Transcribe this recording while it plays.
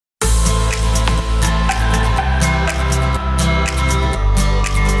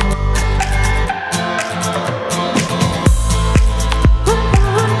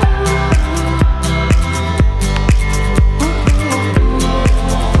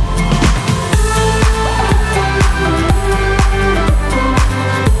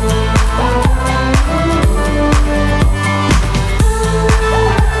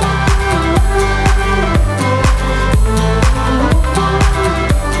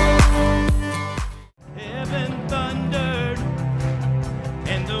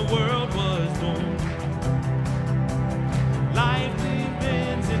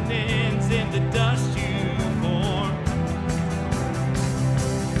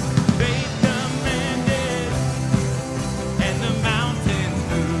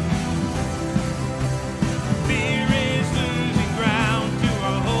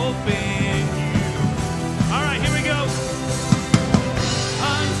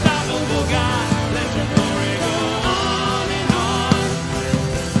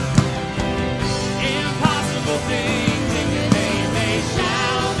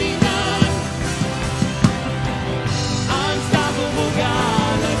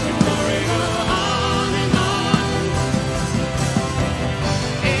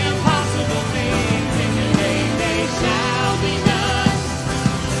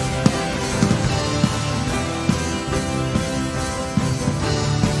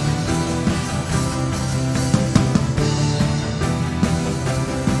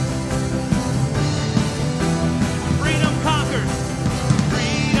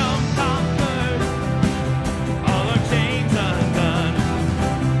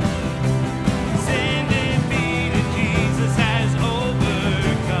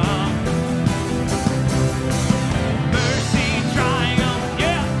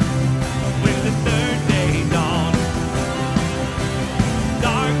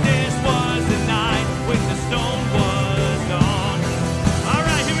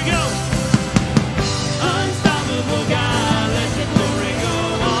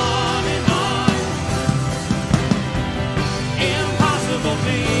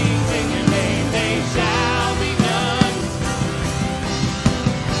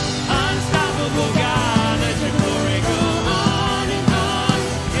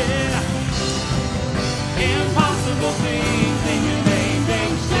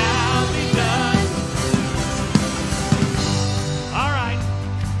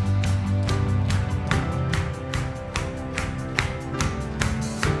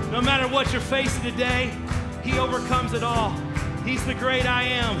facing today, he overcomes it all. He's the great I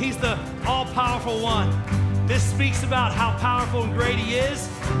am. He's the all-powerful one. This speaks about how powerful and great he is.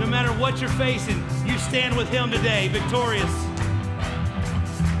 No matter what you're facing, you stand with him today, victorious.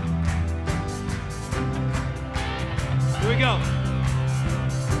 Here we go.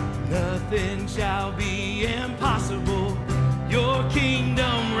 Nothing shall be impossible. Your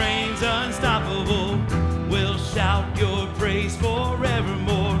kingdom reigns unstoppable. We'll shout your praise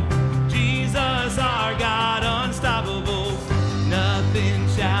forevermore. Jesus, our God, unstoppable. Nothing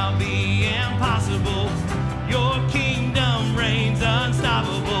shall be impossible. Your kingdom reigns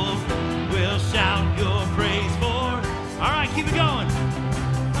unstoppable. We'll shout your praise for. All right, keep it going.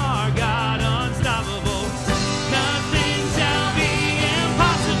 Our God, unstoppable. Nothing shall be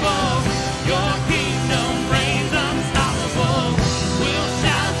impossible. Your kingdom reigns unstoppable. We'll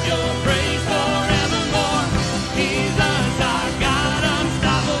shout your praise forevermore. Jesus, our God,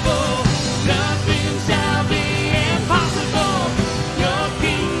 unstoppable. Nothing shall be impossible. Your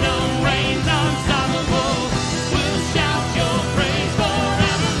kingdom reigns unstoppable. We'll shout your praise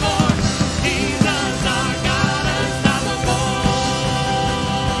forevermore. Jesus, our God, unstoppable.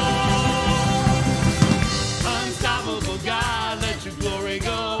 Unstoppable God, let your glory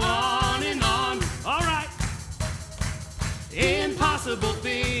go on and on. All right. Impossible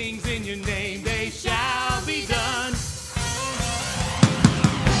things in your name, they shall be done.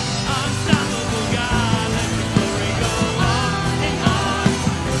 Unstoppable God, let your glory go on and on.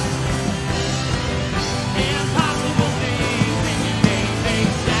 Impossible things in your name, they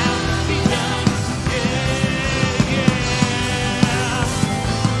shall be done. Yeah, yeah.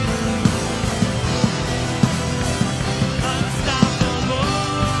 Unstoppable,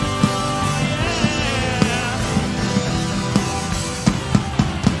 yeah.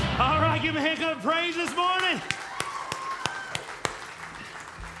 All right, give him a hand of praise this morning.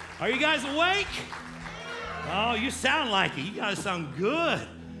 Are you guys awake? Oh, you sound like it. You guys sound good.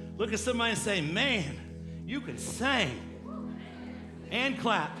 Look at somebody and say, man, you can sing and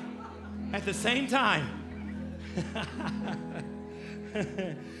clap at the same time.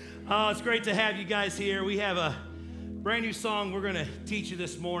 Oh, it's great to have you guys here. We have a brand new song we're going to teach you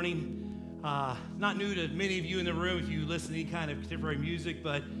this morning. Not new to many of you in the room if you listen to any kind of contemporary music,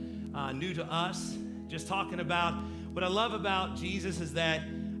 but new to us. Just talking about what I love about Jesus is that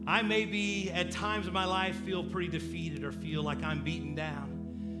I may be, at times in my life, feel pretty defeated or feel like I'm beaten down.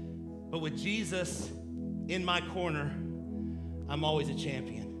 But with Jesus in my corner, I'm always a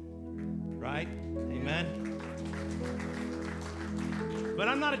champion, right? Amen? But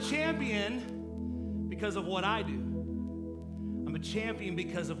I'm not a champion because of what I do. I'm a champion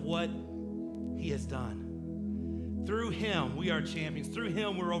because of what he has done. Through him, we are champions. Through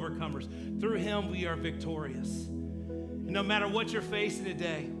him, we're overcomers. Through him, we are victorious. And no matter what you're facing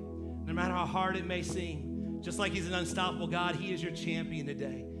today, no matter how hard it may seem, just like he's an unstoppable God, he is your champion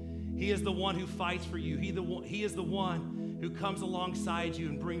today. He is the one who fights for you. He is the one who comes alongside you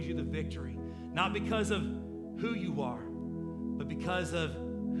and brings you the victory. Not because of who you are, but because of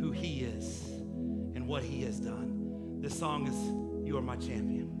who he is and what he has done. This song is You Are My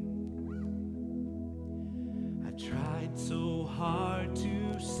Champion. I've tried so hard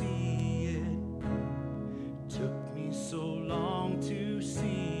to see it. Took me so long to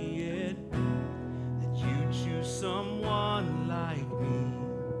see it. That you choose someone like me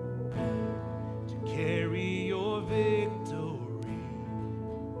to carry your victory.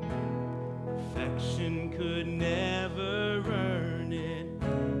 Perfection could never earn it.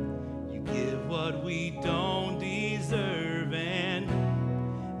 You give what we don't deserve, and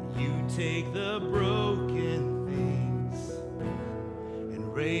you take the broken things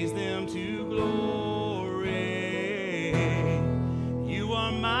and raise them to glory. You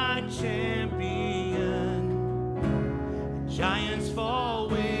are my champion. Giants fall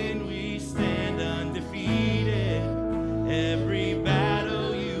when we stand undefeated. Every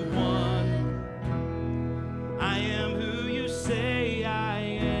battle you won. I am who you say I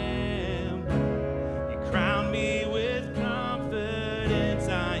am. You crown me with confidence.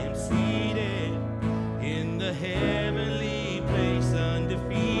 I am seated in the heavenly place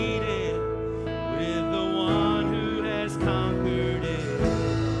undefeated.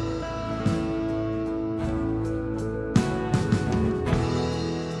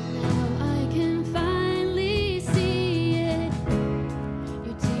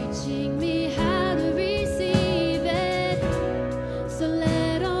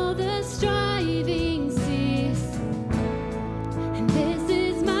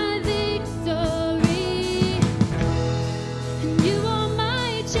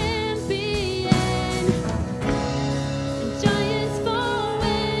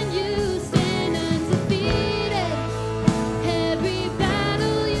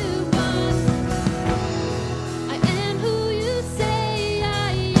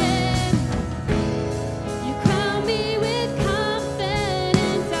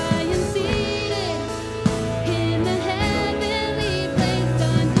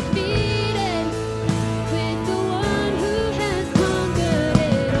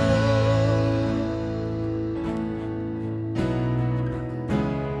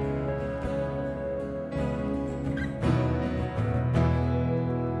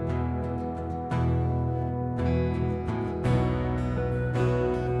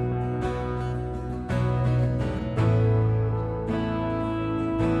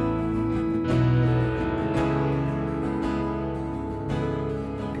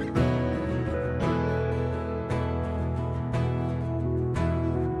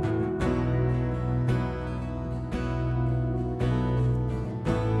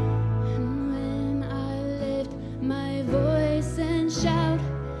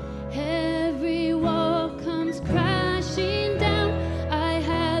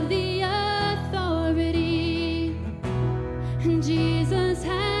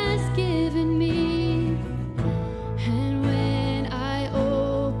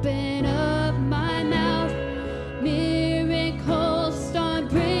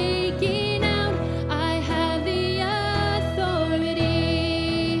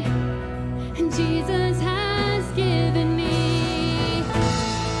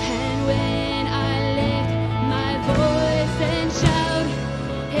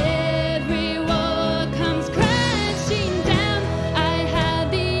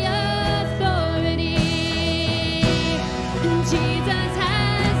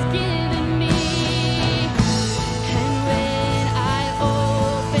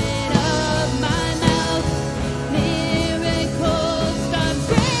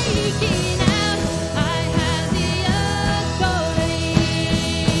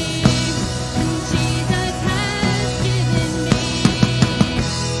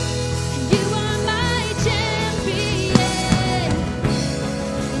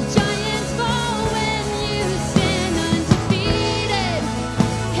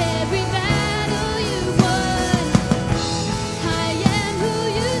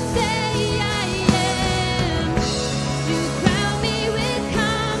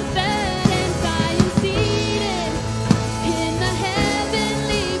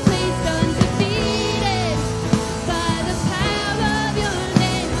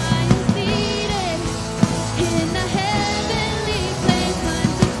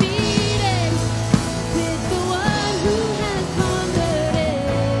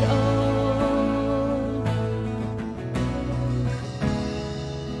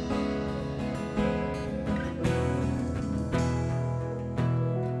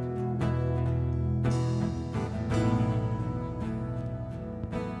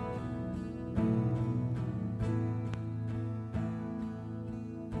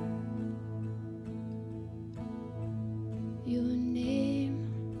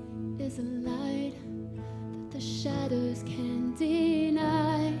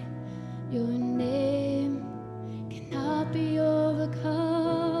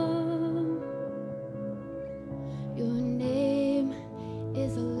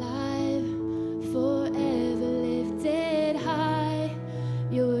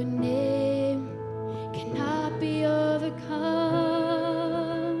 Your name cannot be overcome.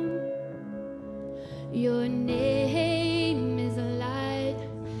 Your name is a light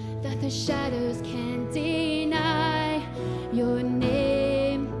that the shadows can't deny. Your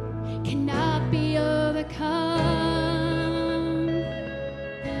name cannot be overcome.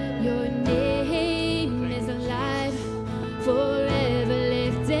 Your name is a light forever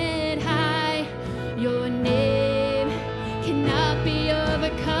lifted high. Your name cannot be overcome.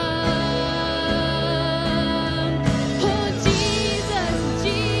 Oh Jesus,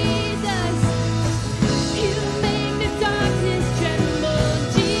 Jesus, you make the darkness tremble.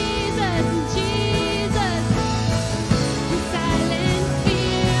 Jesus, Jesus, you silence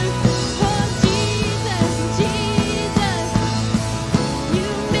fear. Oh Jesus, Jesus, you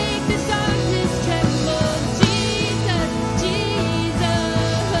make the darkness tremble. Jesus, Jesus.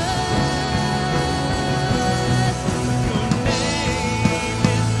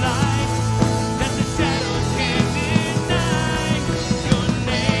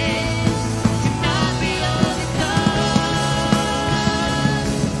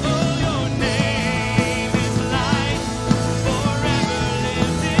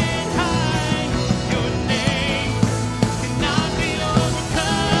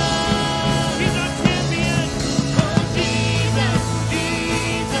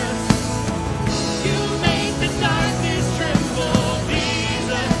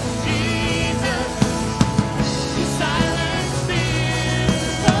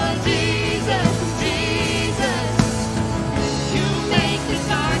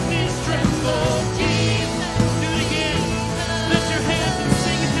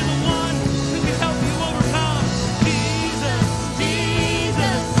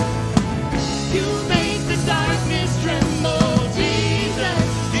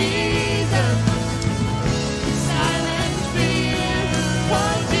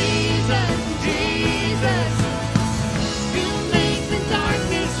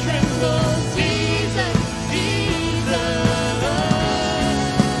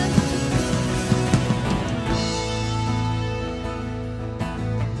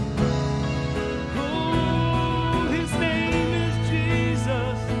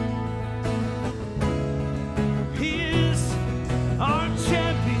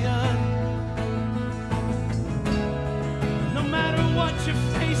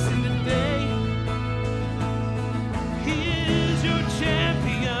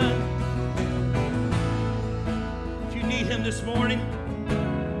 This morning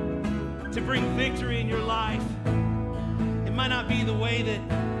to bring victory in your life. It might not be the way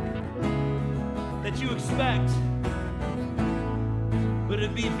that you expect, but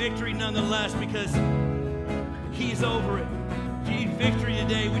it'd be victory nonetheless because He's over it. If you need victory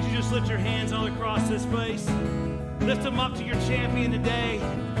today, would you just lift your hands all across this place? Lift them up to your champion today,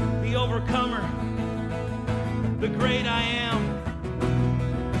 the overcomer, the great I am,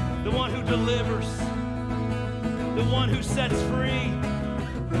 the one who delivers, the one who sets free,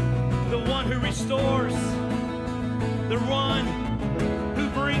 the one who restores, the one who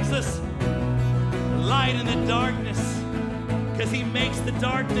brings us light in the darkness, because He makes the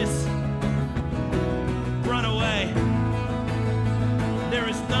darkness run away. There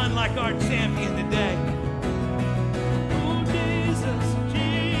is none like our champion today. Oh, Jesus,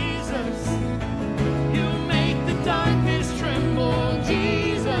 Jesus, you make the darkness tremble.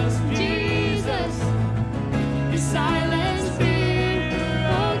 Jesus, Jesus, you silence fear.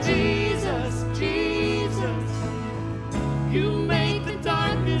 Oh, Jesus, Jesus, you make the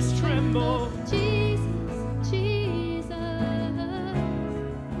darkness tremble. Jesus, Jesus.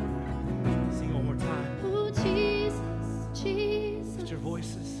 Sing one more time. Oh, Jesus, Jesus. Lift your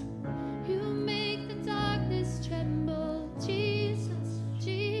voices. You make the darkness tremble. Jesus,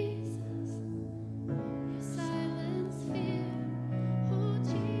 Jesus. You silence fear. Oh,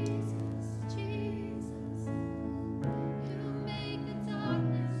 Jesus, Jesus. You make the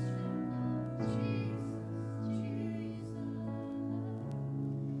darkness tremble. Jesus, Jesus.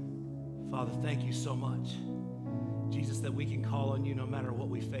 Father, thank you so much, Jesus, that we can call on you no matter what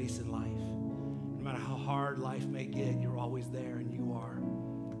we face in life. No matter how hard life may get, you're always there and you are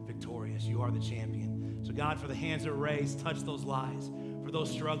victorious. You are the champion. So God, for the hands that are raised, touch those lives. For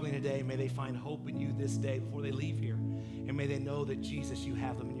those struggling today, may they find hope in you this day before they leave here. And may they know that, Jesus, you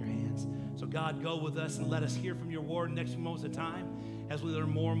have them in your hands. So God, go with us and let us hear from your word in the next few moments of time as we learn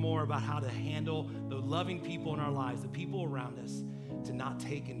more and more about how to handle the loving people in our lives, the people around us, to not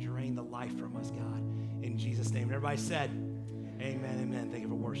take and drain the life from us, God. In Jesus' name. And everybody said, amen, amen. Thank you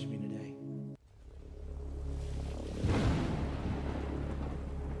for worshiping today.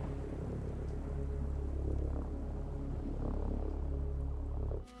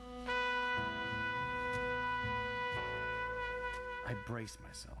 I braced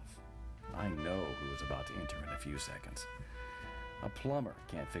myself. I know who is about to enter in a few seconds. A plumber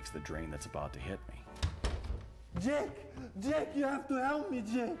can't fix the drain that's about to hit me. Jake, you have to help me,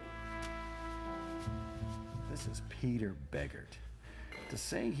 Jake. This is Peter Beggart. To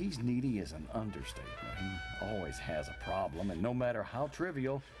say he's needy is an understatement. He always has a problem, and no matter how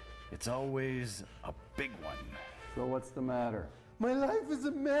trivial, it's always a big one. So what's the matter? My life is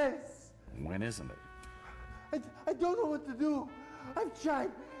a mess. When isn't it? I don't know what to do. I've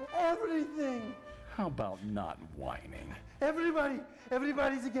tried everything. How about not whining?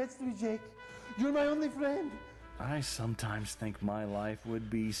 Everybody's against me, Jake. You're my only friend. I sometimes think my life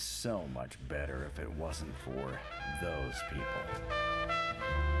would be so much better if it wasn't for those people.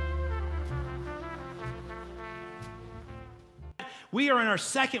 We are in our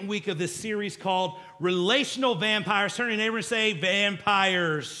second week of this series called Relational Vampires. Turn to your neighbor and say,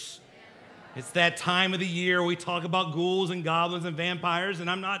 vampires. It's that time of the year we talk about ghouls and goblins and vampires, and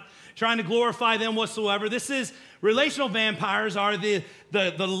I'm not trying to glorify them whatsoever. This is relational vampires are the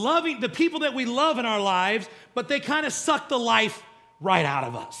people that we love in our lives, but they kind of suck the life right out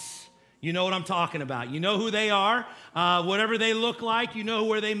of us. You know what I'm talking about. You know who they are, whatever they look like. You know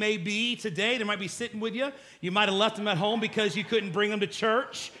where they may be today. They might be sitting with you. You might have left them at home because you couldn't bring them to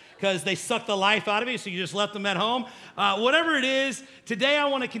church because they sucked the life out of you, so you just left them at home. Whatever it is, today I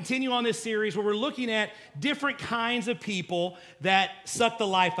want to continue on this series where we're looking at different kinds of people that suck the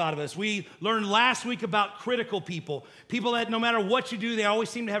life out of us. We learned last week about critical people that no matter what you do, they always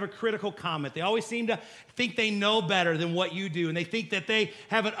seem to have a critical comment. They always seem to think they know better than what you do, and they think that they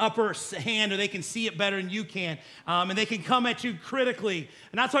have an upper hand or they can see it better than you can, and they can come at you critically.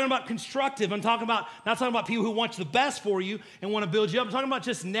 I'm not talking about constructive. I'm not talking about people who want the best for you and want to build you up. I'm talking about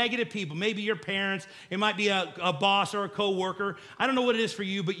just negative people. Maybe your parents. It might be a boss or a coworker. I don't know what it is for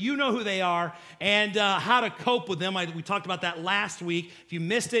you, but you know who they are and how to cope with them. We talked about that last week. If you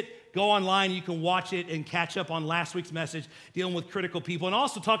missed it, go online. You can watch it and catch up on last week's message dealing with critical people. And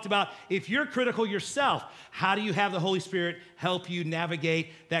also talked about if you're critical yourself, how do you have the Holy Spirit help you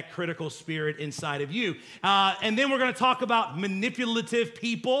navigate that critical spirit inside of you? And then we're going to talk about manipulative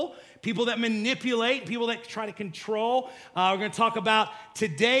people that manipulate, people that try to control. We're going to talk about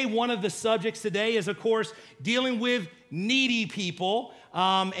today, one of the subjects today is, of course, dealing with needy people.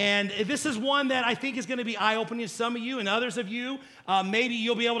 And this is one that I think is going to be eye-opening to some of you and others of you. Maybe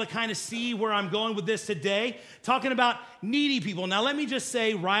you'll be able to kind of see where I'm going with this today, talking about needy people. Now, let me just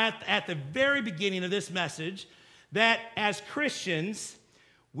say right at the very beginning of this message that as Christians,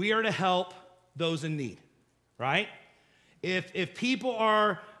 we are to help those in need, right? If people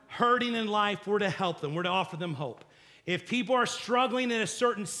are hurting in life, we're to help them. We're to offer them hope. If people are struggling in a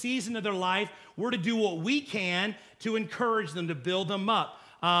certain season of their life, we're to do what we can to encourage them, to build them up.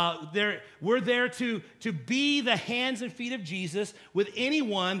 We're there to be the hands and feet of Jesus with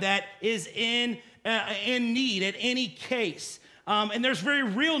anyone that is in need at any case. And there's very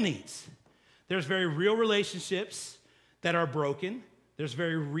real needs. There's very real relationships that are broken. There's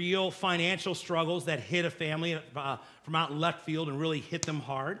very real financial struggles that hit a family from out in left field and really hit them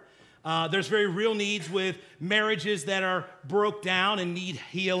hard. There's very real needs with marriages that are broke down and need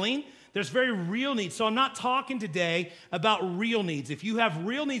healing. There's very real needs. So I'm not talking today about real needs. If you have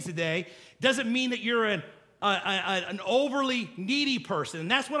real needs today, it doesn't mean that you're an overly needy person.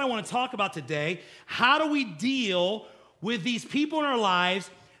 And that's what I want to talk about today. How do we deal with these people in our lives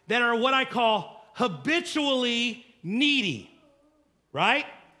that are what I call habitually needy? Right?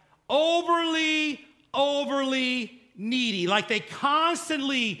 Overly needy. Like they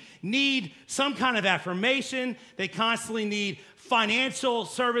constantly need some kind of affirmation. They constantly need financial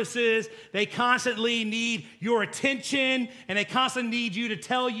services. They constantly need your attention, and they constantly need you to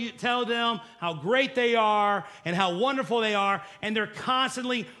tell them how great they are and how wonderful they are, and they're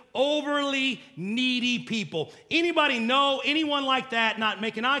constantly overly needy people. Anybody know anyone like that, not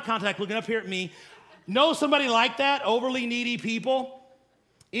making eye contact, looking up here at me, know somebody like that, overly needy people?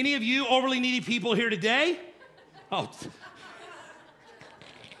 Any of you overly needy people here today? Oh,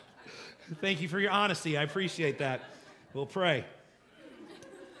 thank you for your honesty. I appreciate that. We'll pray.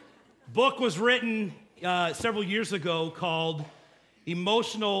 Book was written several years ago called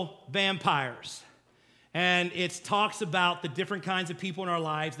Emotional Vampires. And it talks about the different kinds of people in our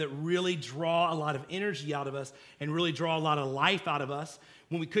lives that really draw a lot of energy out of us and really draw a lot of life out of us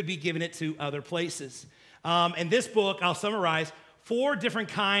when we could be giving it to other places. And this book, I'll summarize, 4 different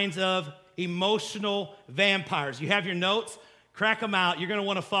kinds of emotional vampires. You have your notes, crack them out. You're going to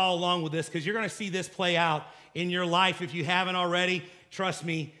want to follow along with this because you're going to see this play out in your life. If you haven't already, trust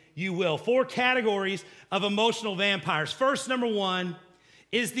me, you will. 4 categories of emotional vampires. First, number 1,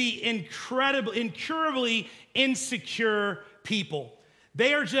 is the incurably insecure people.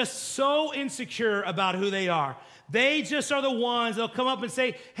 They are just so insecure about who they are. They just are the ones that'll come up and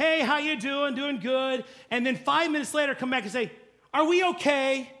say, hey, how you doing? Doing good. And then 5 minutes later come back and say, are we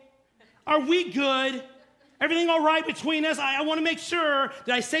okay? Are we good? Everything all right between us? I want to make sure.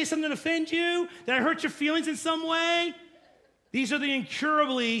 Did I say something to offend you? Did I hurt your feelings in some way? These are the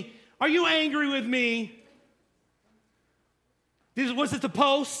incurably, are you angry with me? Was it the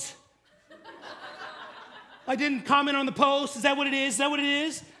post? I didn't comment on the post. Is that what it is? Is that what it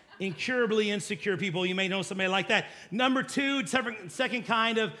is? Incurably insecure people. You may know somebody like that. Number two, second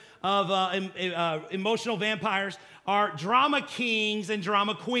kind of emotional vampires are drama kings and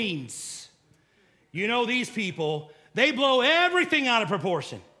drama queens. You know these people, they blow everything out of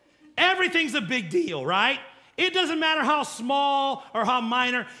proportion. Everything's a big deal, right? It doesn't matter how small or how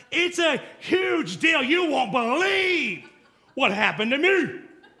minor. It's a huge deal. You won't believe what happened to me.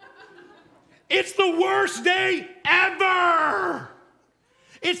 It's the worst day ever.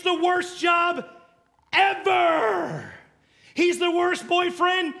 It's the worst job ever. He's the worst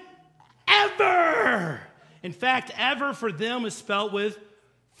boyfriend ever. In fact, ever for them is spelled with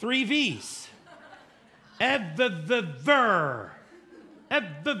 3 V's. Ever.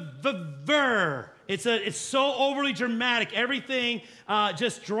 Ever. It's so overly dramatic. Everything,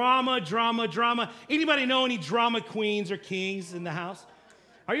 just drama, drama, drama. Anybody know any drama queens or kings in the house?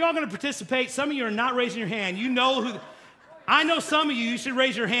 Are you all going to participate? Some of you are not raising your hand. You know who. I know some of you. You should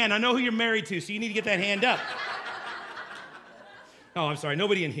raise your hand. I know who you're married to, so you need to get that hand up. Oh, I'm sorry.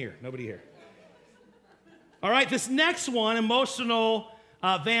 Nobody in here. Nobody here. All right, this next one, emotional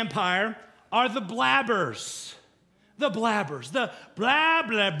vampire, are the blabbers. The blabbers. The blah,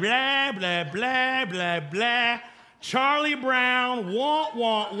 blah, blah, blah, blah, blah, blah. Charlie Brown, wah,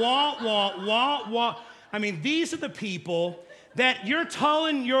 wah, wah, wah, wah, wah. I mean, these are the people that you're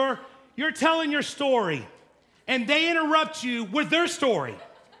telling your story, and they interrupt you with their story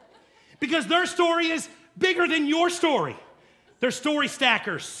because their story is bigger than your story. They're story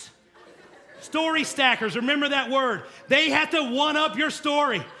stackers. Story stackers, remember that word. They have to one-up your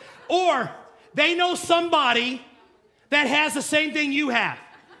story. Or they know somebody that has the same thing you have,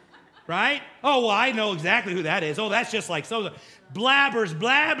 right? Oh, well, I know exactly who that is. Oh, that's just like so. Blabbers,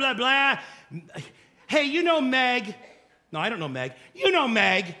 blah, blah, blah. Hey, you know Meg. No, I don't know Meg. You know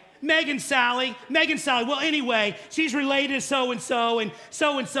Meg. Meg and Sally. Well, anyway, she's related to so-and-so and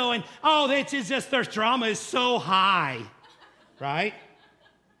so-and-so. And, oh, it's just their drama is so high, right?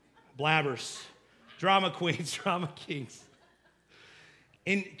 Blabbers, drama queens, drama kings.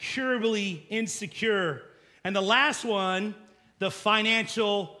 Incurably insecure. And the last one, the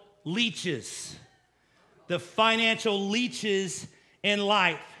financial leeches. The financial leeches in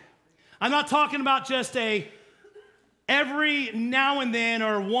life. I'm not talking about just every now and then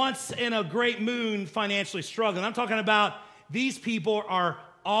or once in a great moon financially struggling. I'm talking about these people are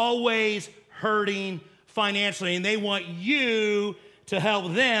always hurting financially and they want you to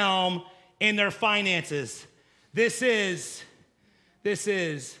help them in their finances. This is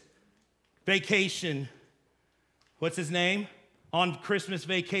vacation. What's his name? On Christmas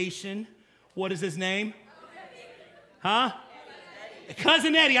vacation. What is his name? Huh?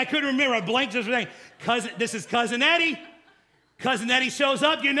 Cousin Eddie. I couldn't remember. I blanked just for a second. This is Cousin Eddie. Cousin Eddie shows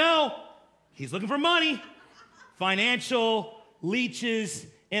up, you know. He's looking for money. Financial leeches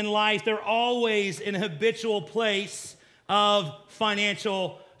in life. They're always in a habitual place of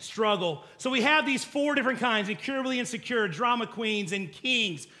financial struggle. So we have these 4 different kinds: incurably insecure, drama queens, and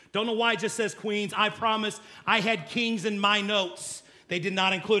kings. Don't know why it just says queens. I promise I had kings in my notes. They did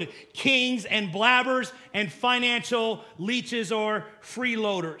not include it. Kings and blabbers and financial leeches or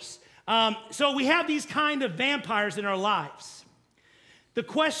freeloaders. So we have these kind of vampires in our lives. The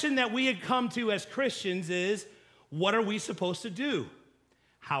question that we had come to as Christians is, what are we supposed to do?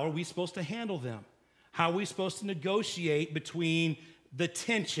 How are we supposed to handle them? How are we supposed to negotiate between the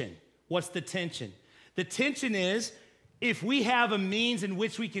tension? What's the tension? The tension is, if we have a means in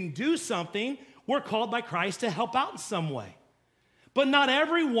which we can do something, we're called by Christ to help out in some way. But not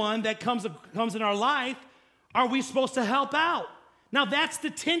everyone that comes in our life are we supposed to help out. Now that's the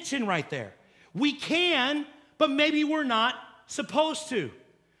tension right there. We can, but maybe we're not supposed to.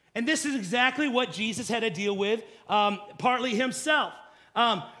 And this is exactly what Jesus had to deal with, partly himself.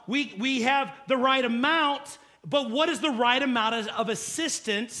 We have the right amount, but what is the right amount of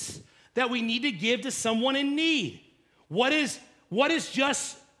assistance that we need to give to someone in need? What is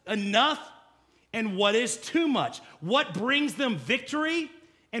just enough and what is too much? What brings them victory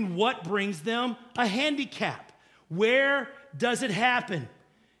and what brings them a handicap? Where does it happen?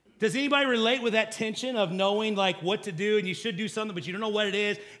 Does anybody relate with that tension of knowing like what to do and you should do something but you don't know what it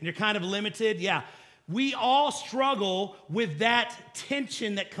is and you're kind of limited? Yeah. We all struggle with that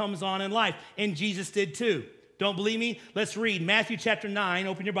tension that comes on in life, and Jesus did too. Don't believe me? Let's read Matthew chapter 9.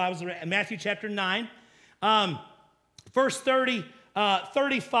 Open your Bibles, Matthew chapter 9. Verse 30,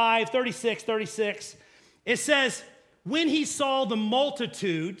 35, 36, 36. It says, when he saw the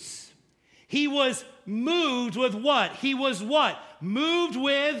multitudes, he was moved with what? He was what? Moved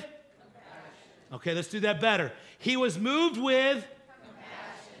with compassion. Okay, let's do that better. He was moved with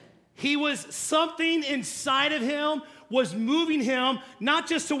compassion. He was something inside of him was moving him, not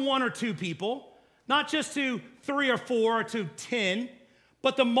just to one or two people, not just to 3 or 4 or to 10,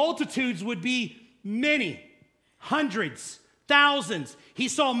 but the multitudes would be many, hundreds, thousands. He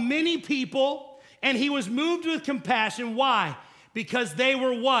saw many people, and he was moved with compassion. Why? Because they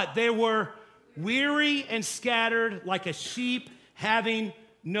were what? They were weary and scattered like a sheep having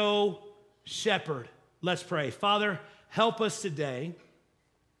no shepherd. Let's pray. Father, help us today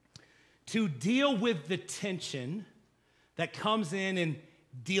to deal with the tension that comes in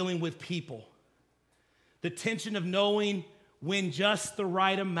dealing with people. The tension of knowing when just the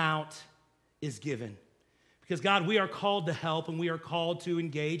right amount is given. Because God, we are called to help, and we are called to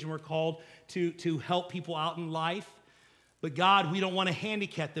engage, and we're called to help people out in life. But God, we don't want to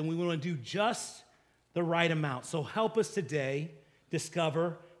handicap them. We want to do just the right amount. So help us today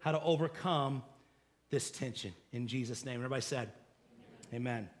discover how to overcome this tension. In Jesus' name. Everybody said,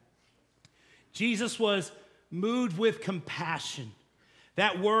 amen. Jesus was moved with compassion.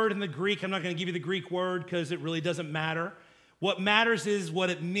 That word in the Greek, I'm not going to give you the Greek word because it really doesn't matter. What matters is what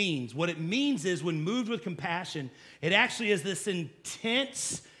it means. What it means is when moved with compassion, it actually is this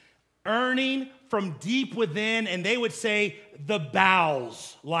intense yearning from deep within, and they would say the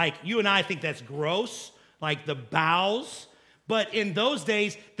bowels. Like you and I think that's gross, like the bowels. But in those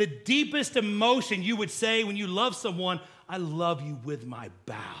days, the deepest emotion you would say when you love someone, I love you with my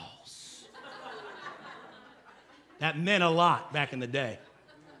bowels. That meant a lot back in the day.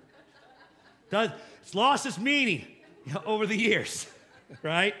 It's lost its meaning over the years,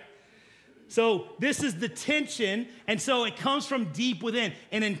 right? So this is the tension, and so it comes from deep within,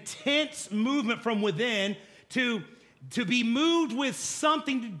 an intense movement from within to be moved with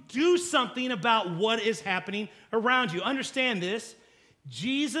something, to do something about what is happening around you. Understand this,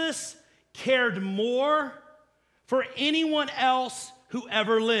 Jesus cared more for anyone else who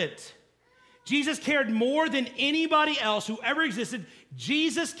ever lived. Jesus cared more than anybody else who ever existed.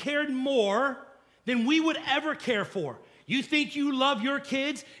 Jesus cared more than we would ever care for. You think you love your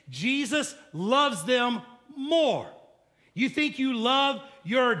kids? Jesus loves them more. You think you love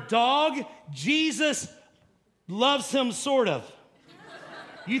your dog? Jesus loves him sort of.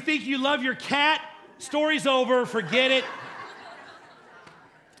 You think you love your cat? Story's over, forget it.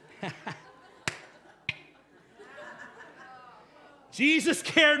 Jesus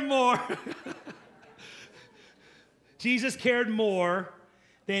cared more. Jesus cared more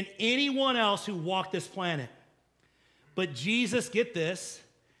than anyone else who walked this planet. But Jesus, get this,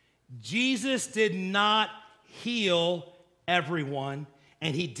 Jesus did not heal everyone,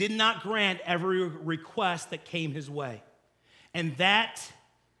 and he did not grant every request that came his way. And that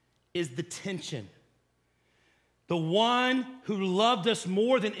is the tension. The one who loved us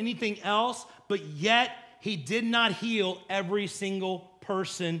more than anything else, but yet he did not heal every single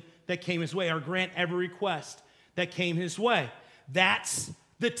person that came his way or grant every request that came his way. That's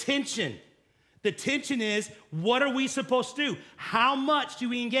the tension. The tension is, what are we supposed to do? How much do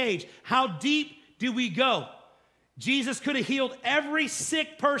we engage? How deep do we go? Jesus could have healed every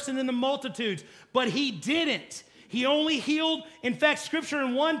sick person in the multitudes, but he didn't. He only healed, in fact, scripture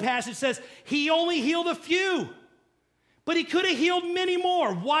in one passage says he only healed a few, but he could have healed many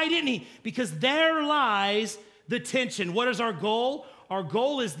more. Why didn't he? Because there lies the tension. What is our goal? Our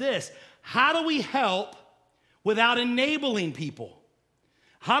goal is this: how do we help without enabling people?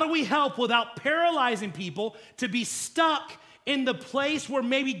 How do we help without paralyzing people to be stuck in the place where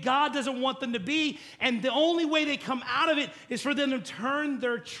maybe God doesn't want them to be, and the only way they come out of it is for them to turn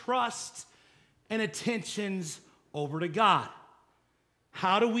their trust and attentions over to God?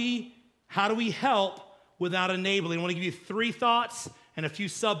 How do we help without enabling? I want to give you 3 thoughts and a few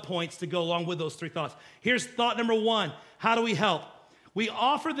subpoints to go along with those 3 thoughts. Here's thought number 1. How do we help? We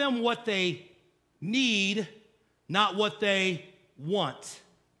offer them what they need, not what they want.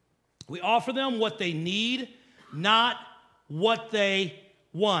 We offer them what they need, not what they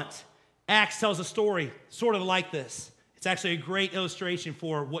want. Acts tells a story sort of like this. It's actually a great illustration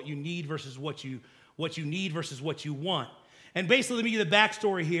for what you need versus what you need versus what you want. And basically, let me give you the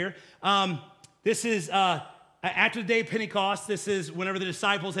backstory here. This is after the day of Pentecost, this is whenever the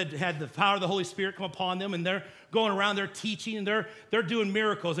disciples had the power of the Holy Spirit come upon them, and they're going around, they're teaching, and they're doing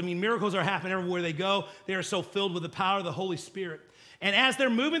miracles. I mean, miracles are happening everywhere they go. They are so filled with the power of the Holy Spirit. And as they're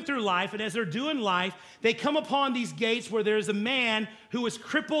moving through life and as they're doing life, they come upon these gates where there's a man who was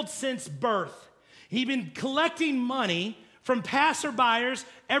crippled since birth. He'd been collecting money from passerbyers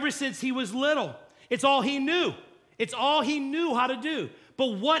ever since he was little. It's all he knew. It's all he knew how to do.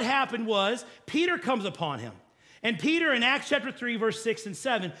 But what happened was Peter comes upon him. And Peter, in Acts chapter 3, verse 6 and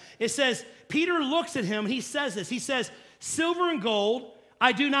 7, it says, Peter looks at him and he says this. He says, silver and gold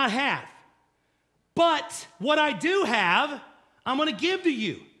I do not have, but what I do have, I'm going to give to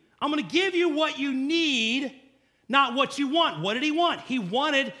you. I'm going to give you what you need, not what you want. What did he want? He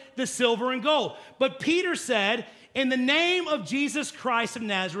wanted the silver and gold. But Peter said, in the name of Jesus Christ of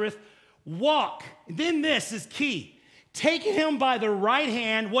Nazareth, walk. And then this is key. Taking him by the right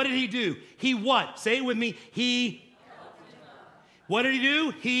hand, what did he do? He what? Say it with me. He helped him up. What did he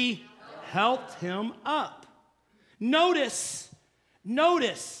do? He helped him up. Notice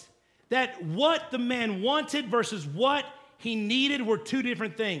that what the man wanted versus what he needed were two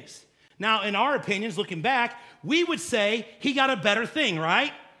different things. Now, in our opinions, looking back, we would say he got a better thing,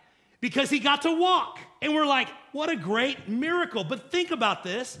 right? Because he got to walk. And we're like, what a great miracle. But think about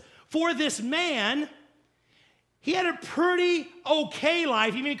this. For this man, he had a pretty okay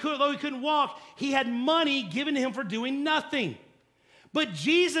life. Even though he couldn't walk, he had money given to him for doing nothing. But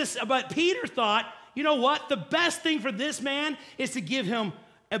Peter thought, you know what? The best thing for this man is to give him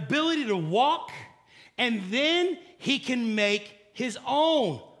ability to walk, and then he can make his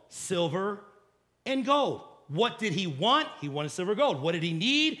own silver and gold. What did he want? He wanted silver and gold. What did he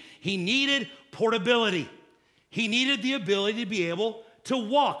need? He needed portability. He needed the ability to be able to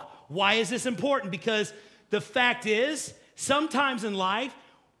walk. Why is this important? Because the fact is, sometimes in life,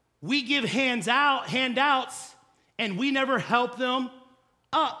 we give handouts, and we never help them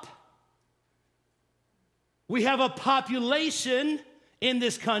up. We have a population in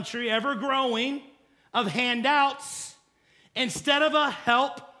this country, ever growing, of handouts instead of a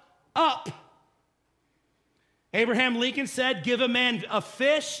help up. Abraham Lincoln said, give a man a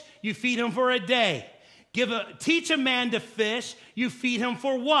fish, you feed him for a day. Teach a man to fish, you feed him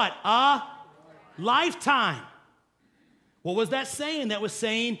for what? A lifetime. What was that saying? That was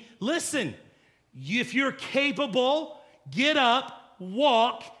saying, listen, if you're capable, get up,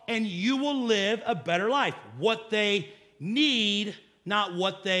 walk, and you will live a better life. What they need, not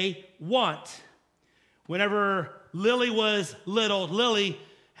what they want. Whenever Lily was little,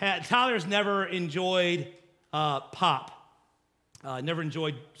 Tyler's never enjoyed pop. Never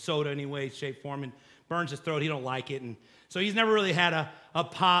enjoyed soda in any way, shape, form, and burns his throat. He don't like it. And so he's never really had a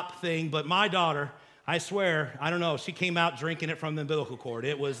pop thing. But my daughter, I swear, I don't know, she came out drinking it from the umbilical cord.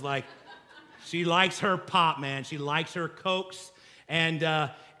 It was like, she likes her pop, man. She likes her Cokes.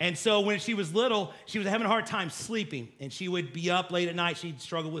 And so when she was little, she was having a hard time sleeping, and she would be up late at night. She'd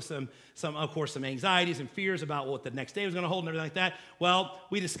struggle with some anxieties and fears about what the next day was going to hold and everything like that. Well,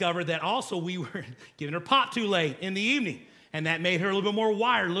 we discovered that also we were giving her pop too late in the evening, and that made her a little bit more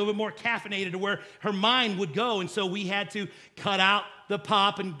wired, a little bit more caffeinated to where her mind would go, and so we had to cut out the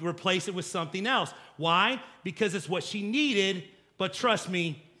pop and replace it with something else. Why? Because it's what she needed, but trust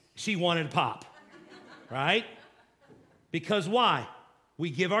me, she wanted pop, right? Because why? We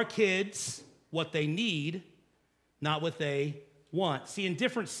give our kids what they need, not what they want. See, in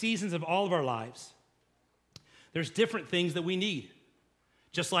different seasons of all of our lives, there's different things that we need.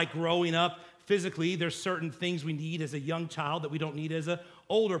 Just like growing up physically, there's certain things we need as a young child that we don't need as an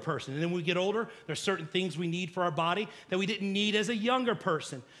older person. And then when we get older, there's certain things we need for our body that we didn't need as a younger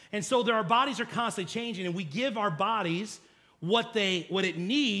person. And so our bodies are constantly changing, and we give our bodies what it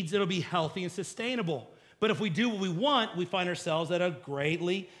needs, it'll be healthy and sustainable. But if we do what we want, we find ourselves at a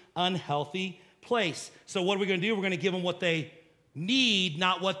greatly unhealthy place. So what are we going to do? We're going to give them what they need,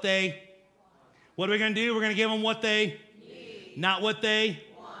 not what they... What are we going to do? We're going to give them what they need, not what they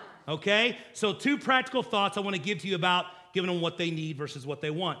want. Okay? So 2 practical thoughts I want to give to you about giving them what they need versus what they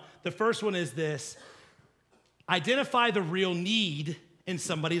want. The first one is this. Identify the real need in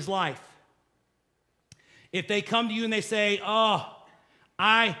somebody's life. If they come to you and they say,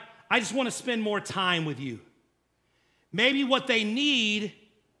 I just want to spend more time with you. Maybe what they need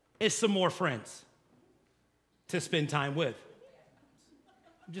is some more friends to spend time with.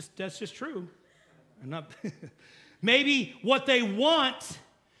 That's just true. Maybe what they want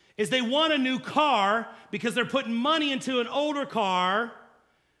is they want a new car because they're putting money into an older car,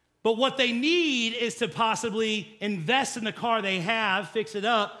 but what they need is to possibly invest in the car they have, fix it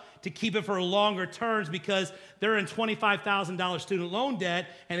up, to keep it for longer terms because they're in $25,000 student loan debt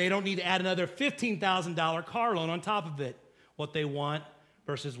and they don't need to add another $15,000 car loan on top of it. What they want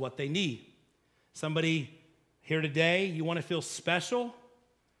versus what they need. Somebody here today, you want to feel special?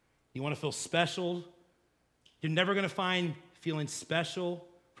 You want to feel special? You're never going to find feeling special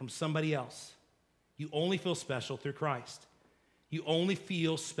from somebody else. You only feel special through Christ. You only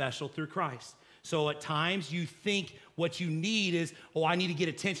feel special through Christ. So at times you think what you need is, oh, I need to get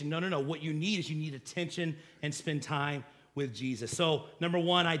attention. No. What you need is you need attention and spend time with Jesus. So number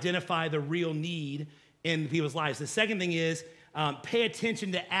one, identify the real need in people's lives. The second thing is pay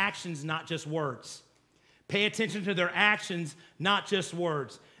attention to actions, not just words. Pay attention to their actions, not just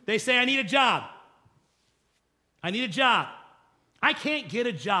words. They say, I need a job. I need a job. I can't get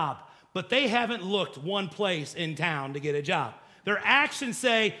a job, but they haven't looked one place in town to get a job. Their actions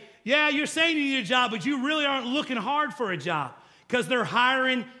say, yeah, you're saying you need a job, but you really aren't looking hard for a job because they're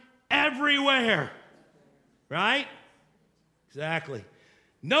hiring everywhere, right? Exactly.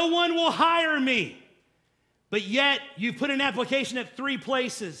 No one will hire me, but yet you put an application at 3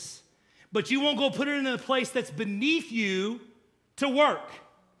 places, but you won't go put it in a place that's beneath you to work.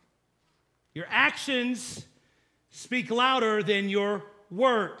 Your actions speak louder than your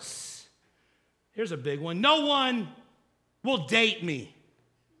words. Here's a big one. No one will date me.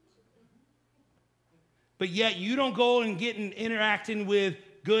 But yet you don't go and get interacting with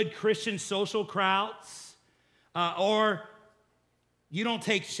good Christian social crowds, or you don't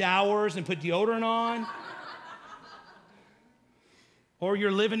take showers and put deodorant on, or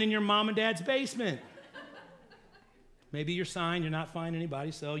you're living in your mom and dad's basement. Maybe you're signed, you're not finding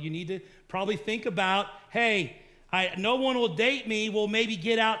anybody, so you need to probably think about, hey, no one will date me. Well, maybe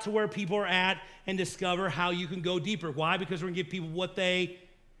get out to where people are at and discover how you can go deeper. Why? Because we're going to give people what they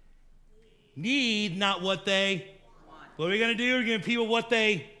need, not what they want. What are we going to do? We're going to give people what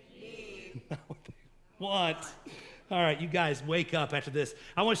they need, not what they want. All right, you guys, wake up after this.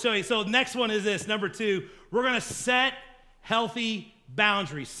 I want to show you. So next one is this, number 2. We're going to set healthy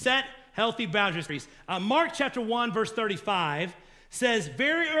boundaries. Set healthy boundaries. Mark chapter 1, verse 35 says,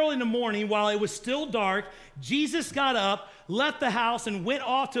 very early in the morning, while it was still dark, Jesus got up, left the house, and went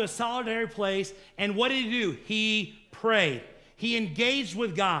off to a solitary place. And what did he do? He prayed. He engaged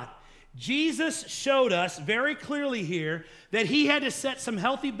with God. Jesus showed us very clearly here that he had to set some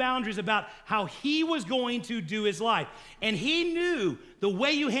healthy boundaries about how he was going to do his life. And he knew the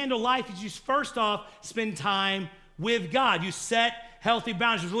way you handle life is you first off spend time with God. You set healthy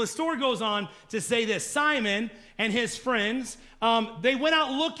boundaries. Well, the story goes on to say this. Simon and his friends, they went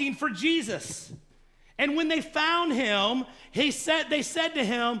out looking for Jesus. And when they found him, they said to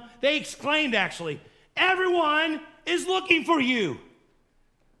him, they exclaimed actually, everyone is looking for you.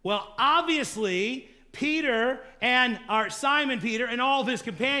 Well, obviously, Simon Peter and all of his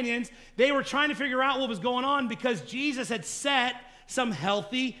companions, they were trying to figure out what was going on because Jesus had set some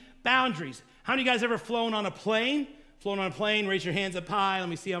healthy boundaries. How many of you guys ever flown on a plane? Flown on a plane, raise your hands up high. Let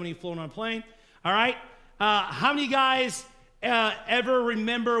me see how many flown on a plane. All right. How many of you guys ever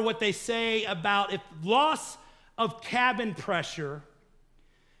remember what they say about if loss of cabin pressure,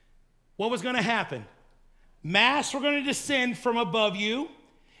 what was going to happen? Masks were going to descend from above you,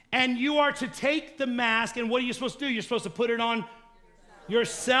 and you are to take the mask, and what are you supposed to do? You're supposed to put it on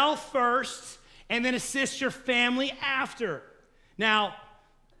yourself first, and then assist your family after. Now,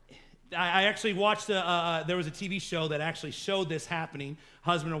 I actually watched, there was a TV show that actually showed this happening.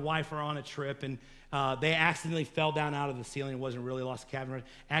 Husband and wife were on a trip, and they accidentally fell down out of the ceiling. It wasn't really lost the cabin.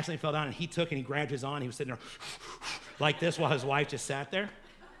 Accidentally fell down, and he took and he grabbed his on. He was sitting there like this while his wife just sat there,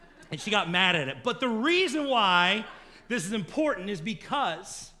 and she got mad at it. But the reason why this is important is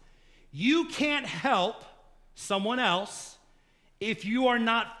because you can't help someone else if you are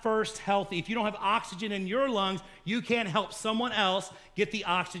not first healthy. If you don't have oxygen in your lungs, you can't help someone else get the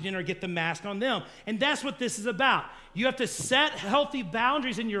oxygen or get the mask on them. And that's what this is about. You have to set healthy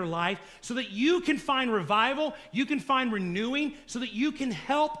boundaries in your life so that you can find revival, you can find renewing, so that you can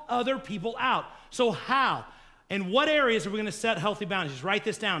help other people out. So how? And what areas are we going to set healthy boundaries? Just write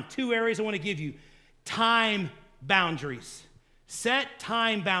this down. 2 areas I want to give you. Time boundaries. Set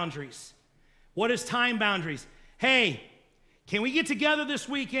time boundaries. What is time boundaries? Hey, can we get together this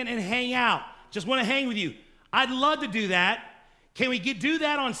weekend and hang out? Just want to hang with you. I'd love to do that. Can we do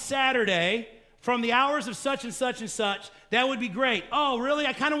that on Saturday from the hours of such and such and such? That would be great. Oh, really?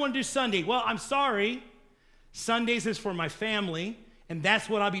 I kind of want to do Sunday. Well, I'm sorry. Sundays is for my family, and that's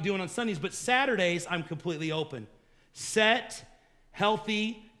what I'll be doing on Sundays. But Saturdays, I'm completely open. Set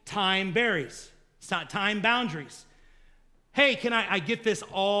healthy time boundaries. Hey, I get this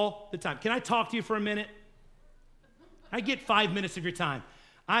all the time. Can I talk to you for a minute? I get 5 minutes of your time.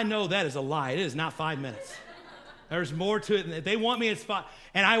 I know that is a lie. It is not 5 minutes. There's more to it. If they want me, it's 5.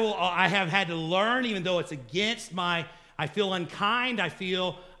 And I have had to learn, even though it's against I feel unkind. I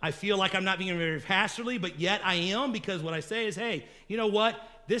feel like I'm not being very pastorally, but yet I am, because what I say is, hey, you know what?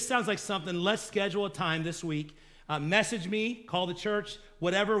 This sounds like something. Let's schedule a time this week. Message me, call the church,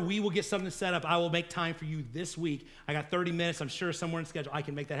 whatever. We will get something set up. I will make time for you this week. I got 30 minutes. I'm sure somewhere in the schedule I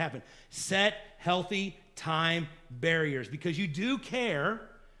can make that happen. Set healthy time barriers, because you do care,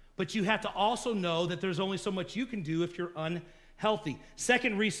 but you have to also know that there's only so much you can do if you're unhealthy.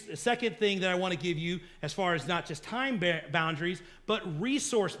 Second thing that I want to give you, as far as not just time boundaries, but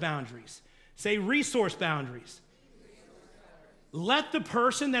resource boundaries. Say resource boundaries. Let the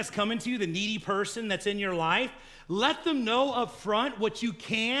person that's coming to you, the needy person that's in your life, let them know up front what you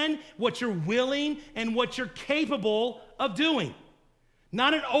can, what you're willing, and what you're capable of doing.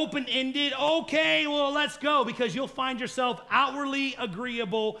 Not an open-ended, okay, well, let's go, because you'll find yourself outwardly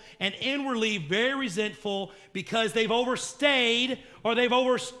agreeable and inwardly very resentful because they've overstayed or they've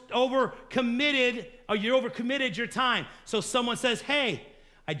overcommitted, or you overcommitted your time. So someone says, hey,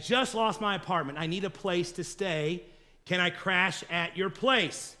 I just lost my apartment. I need a place to stay. Can I crash at your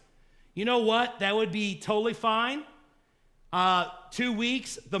place? You know what? That would be totally fine. 2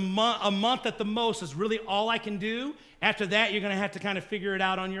 weeks, a month at the most is really all I can do. After that, you're going to have to kind of figure it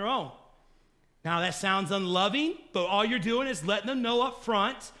out on your own. Now, that sounds unloving, but all you're doing is letting them know up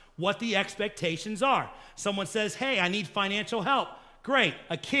front what the expectations are. Someone says, hey, I need financial help. Great.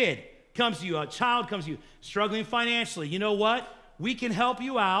 A kid comes to you, a child comes to you, struggling financially. You know what? We can help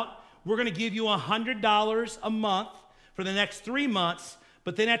you out. We're going to give you $100 a month for the next 3 months.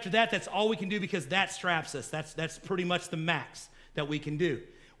 But then after that, that's all we can do, because that straps us. That's pretty much the max that we can do.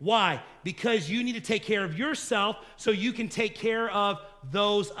 Why? Because you need to take care of yourself so you can take care of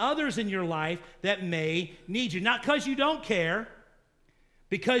those others in your life that may need you. Not because you don't care,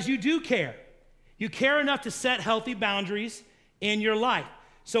 because you do care. You care enough to set healthy boundaries in your life.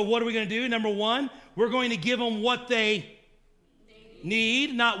 So what are we going to do? Number one, we're going to give them what they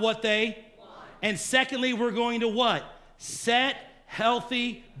need, not what they want. And secondly, we're going to what? Set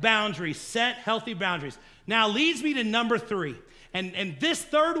healthy boundaries. Set healthy boundaries. Now leads me to number 3. And this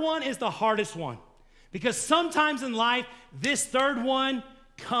third one is the hardest one, because sometimes in life, this third one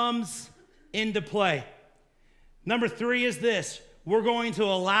comes into play. Number 3 is this. We're going to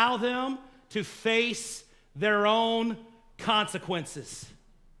allow them to face their own consequences.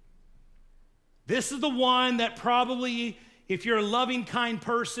 This is the one that probably, if you're a loving, kind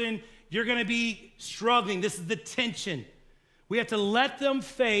person, you're going to be struggling. This is the tension. We have to let them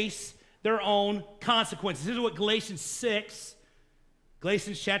face their own consequences. This is what Galatians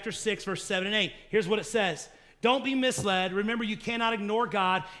chapter 6, verse 7 and 8. Here's what it says. Don't be misled. Remember, you cannot ignore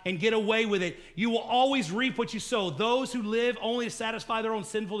God and get away with it. You will always reap what you sow. Those who live only to satisfy their own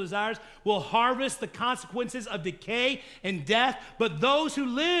sinful desires will harvest the consequences of decay and death. But those who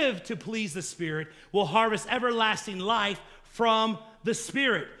live to please the Spirit will harvest everlasting life from the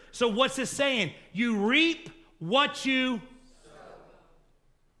Spirit. So what's this saying? You reap what you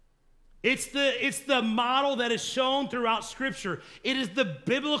It's the model that is shown throughout Scripture. It is the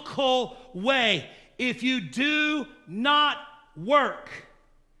biblical way. If you do not work,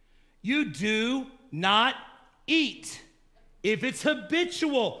 you do not eat. If it's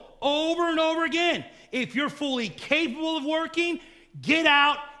habitual over and over again, if you're fully capable of working, get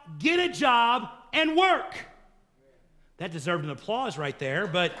out, get a job, and work. That deserved an applause right there,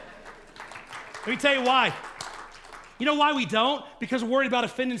 but let me tell you why. You know why we don't? Because we're worried about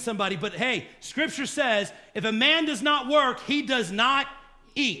offending somebody. But hey, Scripture says, if a man does not work, he does not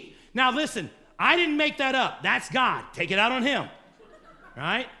eat. Now listen, I didn't make that up. That's God. Take it out on him,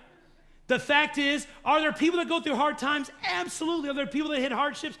 right? The fact is, are there people that go through hard times? Absolutely. Are there people that hit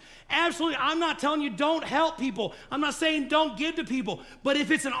hardships? Absolutely. I'm not telling you don't help people. I'm not saying don't give to people. But if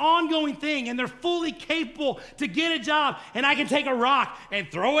it's an ongoing thing and they're fully capable to get a job, and I can take a rock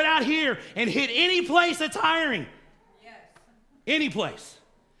and throw it out here and hit any place that's hiring, any place,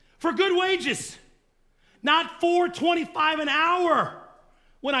 for good wages, not $4.25 an hour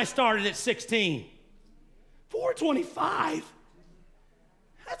when I started at 16. $4.25.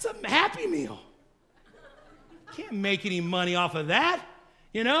 That's a Happy Meal. Can't make any money off of that,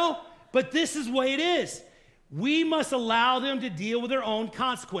 you know? But this is the way it is. We must allow them to deal with their own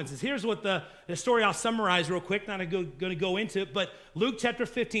consequences. Here's what the story I'll summarize real quick. Not going to go into it, but Luke chapter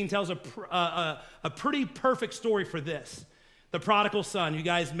 15 tells a pretty perfect story for this. The prodigal son. You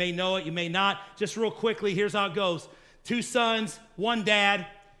guys may know it, you may not. Just real quickly, here's how it goes. 2 sons, 1 dad.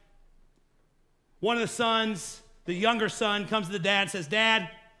 One of the sons, the younger son, comes to the dad and says, Dad,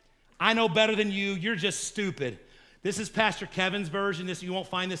 I know better than you. You're just stupid. This is Pastor Kevin's version. You won't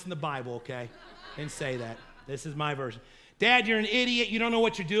find this in the Bible, okay? Didn't say that. This is my version. Dad, you're an idiot. You don't know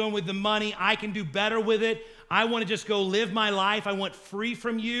what you're doing with the money. I can do better with it. I want to just go live my life. I want free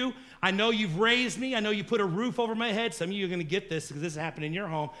from you. I know you've raised me. I know you put a roof over my head. Some of you are going to get this because this happened in your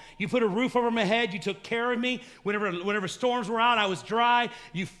home. You put a roof over my head. You took care of me. Whenever storms were out, I was dry.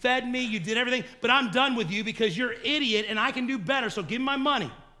 You fed me. You did everything. But I'm done with you because you're an idiot and I can do better. So give me my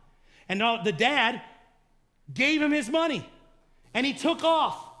money. And the dad gave him his money and he took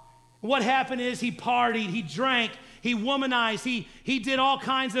off. What happened is he partied, he drank, he womanized, he did all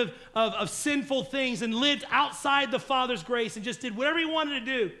kinds of sinful things and lived outside the Father's grace and just did whatever he wanted to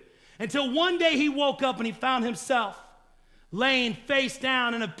do. Until one day he woke up and he found himself laying face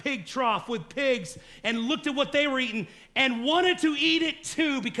down in a pig trough with pigs and looked at what they were eating and wanted to eat it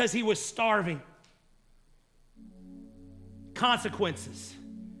too because he was starving. Consequences.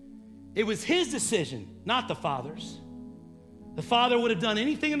 It was his decision, not the Father's. The father would have done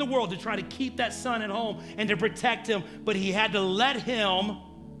anything in the world to try to keep that son at home and to protect him, but he had to let him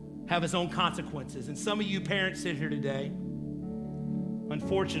have his own consequences. And some of you parents sit here today,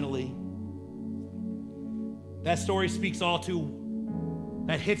 unfortunately, that story hits all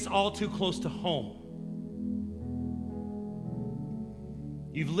too close to home.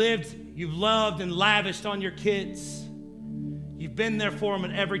 You've lived, you've loved and lavished on your kids. You've been there for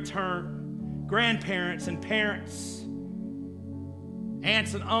them at every turn. Grandparents and parents,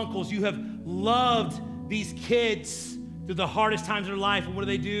 aunts and uncles, you have loved these kids through the hardest times of their life. And what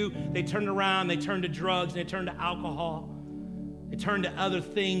do? They turn around, they turn to drugs, they turn to alcohol. They turn to other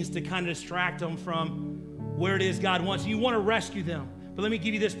things to kind of distract them from where it is God wants. You want to rescue them. But let me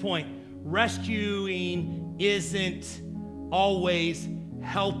give you this point. Rescuing isn't always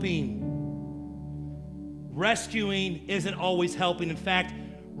helping. Rescuing isn't always helping. In fact,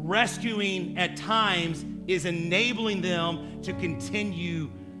 rescuing at times is enabling them to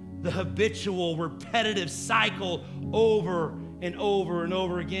continue the habitual, repetitive cycle over and over and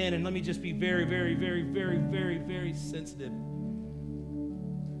over again. And let me just be very, very, very, very, very, very sensitive.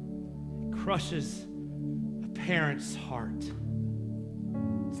 It crushes a parent's heart.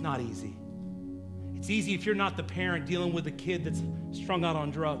 It's not easy. It's easy if you're not the parent dealing with a kid that's strung out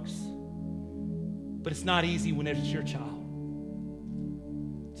on drugs. But it's not easy when it's your child.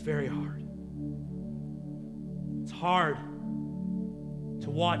 It's very hard. It's hard to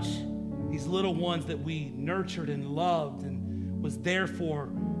watch these little ones that we nurtured and loved and was there for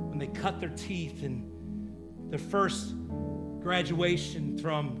when they cut their teeth and their first graduation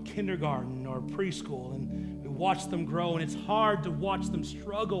from kindergarten or preschool, and we watch them grow, and it's hard to watch them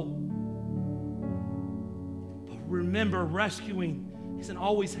struggle. But remember, rescuing isn't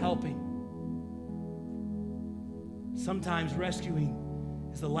always helping. Sometimes rescuing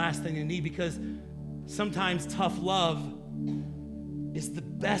is the last thing they need, because sometimes tough love is the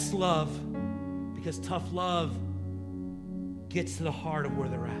best love, because tough love gets to the heart of where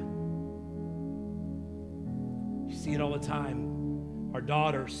they're at. You see it all the time. Our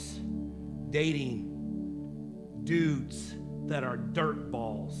daughters dating dudes that are dirt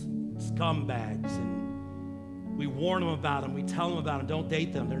balls, scumbags, and we warn them about them. We tell them about them. Don't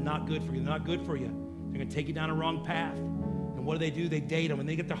date them. They're not good for you. They're not good for you. They're going to take you down a wrong path. And what do? They date them, and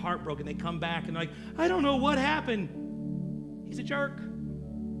they get their heart broken. They come back, and they're like, I don't know what happened. He's a jerk.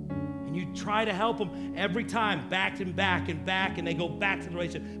 And you try to help them every time, back and back and back, and they go back to the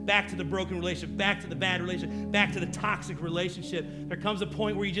relationship, back to the broken relationship, back to the bad relationship, back to the toxic relationship. There comes a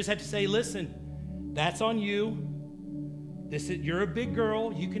point where you just have to say, listen, that's on you. You're a big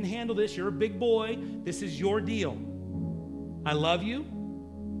girl. You can handle this. You're a big boy. This is your deal. I love you.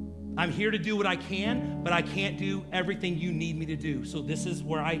 I'm here to do what I can, but I can't do everything you need me to do. So this is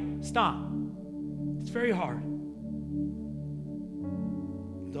where I stop. It's very hard.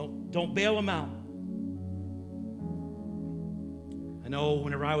 Don't bail them out. I know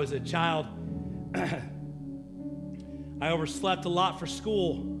whenever I was a child, I overslept a lot for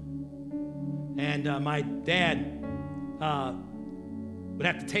school. And my dad would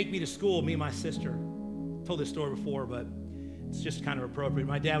have to take me to school, me and my sister. I've told this story before, but it's just kind of appropriate.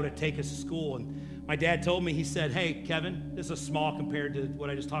 My dad would take us to school, and my dad told me, he said, hey, Kevin, this is small compared to what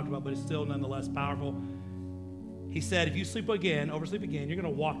I just talked about, but it's still nonetheless powerful. He said, if you oversleep again, you're going to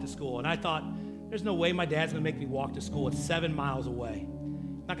walk to school. And I thought, there's no way my dad's going to make me walk to school. It's 7 miles away.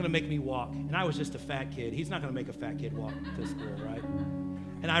 Not going to make me walk. And I was just a fat kid. He's not going to make a fat kid walk to school, right?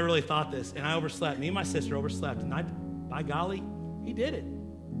 And I really thought this, and I overslept. Me and my sister overslept, and by golly, he did it.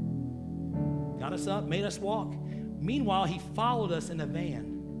 Got us up, made us walk. Meanwhile, he followed us in a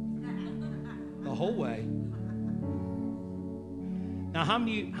van the whole way. Now, how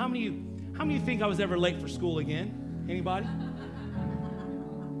many of you think I was ever late for school again? Anybody?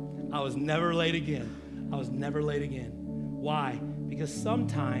 I was never late again. I was never late again. Why? Because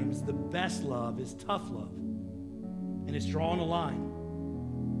sometimes the best love is tough love, and it's drawing a line.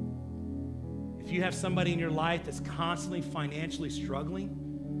 If you have somebody in your life that's constantly financially struggling,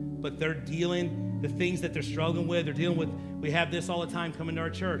 but they're dealing, the things that they're struggling with, they're dealing with, we have this all the time coming to our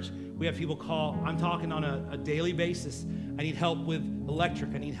church. We have people call, I'm talking on a daily basis. I need help with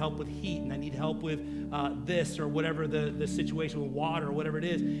electric, I need help with heat, and I need help with this or whatever the situation with water or whatever it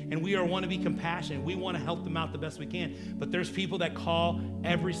is. And we want to be compassionate. We want to help them out the best we can. But there's people that call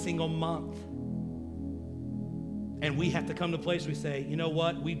every single month. And we have to come to a place where we say, you know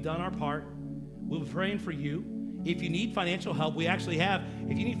what, we've done our part. We'll be praying for you. If you need financial help, we actually have,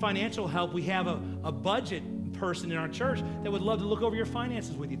 if you need financial help, we have a budget person in our church that would love to look over your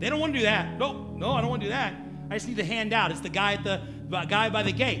finances with you. They don't want to do that. No, I don't want to do that. I just need the handout. It's the guy guy by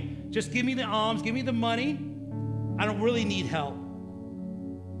the gate. Just give me the alms, give me the money. I don't really need help.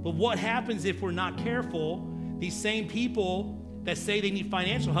 But what happens if we're not careful? These same people that say they need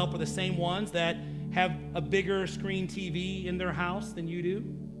financial help are the same ones that have a bigger screen TV in their house than you do,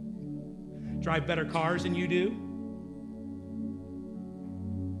 drive better cars than you do.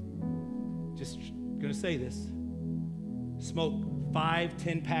 Just gonna say this. Smoke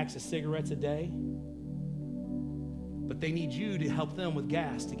 5-10 packs of cigarettes a day, but they need you to help them with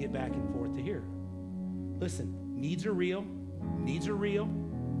gas to get back and forth to here. Listen, needs are real. Needs are real.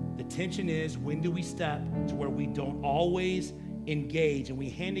 The tension is, when do we step to where we don't always engage and we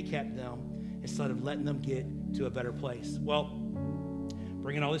handicap them instead of letting them get to a better place? Well,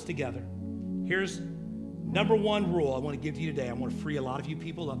 bringing all this together, here's number one rule I want to give to you today. I want to free a lot of you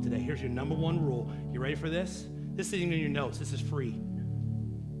people up today. Here's your number one rule. You ready for this? This isn't even in your notes. This is free.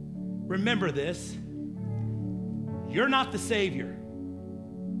 Remember this. You're not the Savior.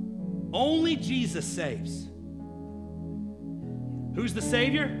 Only Jesus saves. Who's the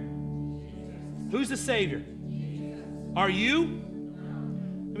Savior? Who's the Savior? Are you?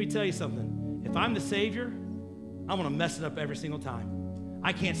 Let me tell you something. If I'm the Savior, I'm going to mess it up every single time.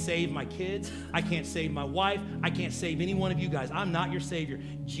 I can't save my kids. I can't save my wife. I can't save any one of you guys. I'm not your Savior.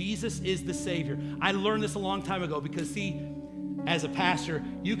 Jesus is the Savior. I learned this a long time ago because, see, as a pastor,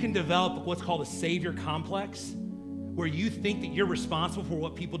 you can develop what's called a Savior complex, where you think that you're responsible for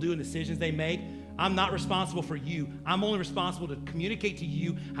what people do and decisions they make. I'm not responsible for you. I'm only responsible to communicate to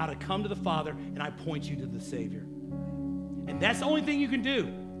you how to come to the Father, and I point you to the Savior. And that's the only thing you can do.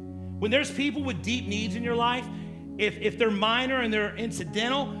 When there's people with deep needs in your life, if they're minor and they're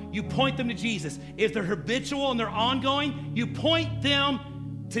incidental, you point them to Jesus. If they're habitual and they're ongoing, you point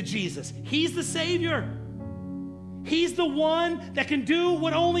them to Jesus. He's the Savior. He's the one that can do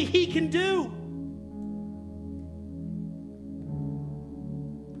what only He can do.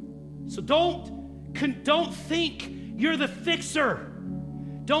 So don't think you're the fixer.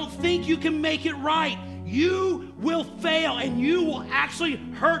 Don't think you can make it right. You will fail, and you will actually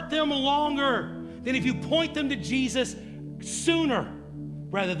hurt them longer than if you point them to Jesus sooner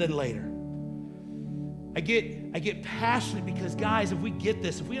rather than later. I get passionate because, guys, if we get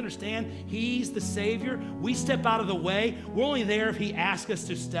this, if we understand He's the Savior, we step out of the way. We're only there if He asks us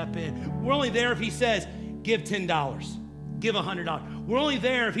to step in. We're only there if He says, give $10, give $100. We're only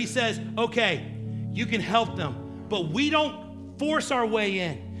there if He says, okay, you can help them. But we don't force our way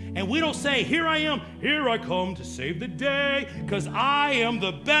in. And we don't say, here I am, here I come to save the day, because I am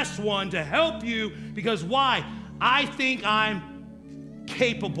the best one to help you. Because why? I think I'm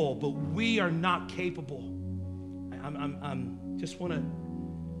capable, but we are not capable. I'm just want to,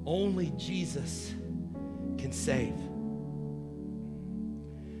 only Jesus can save.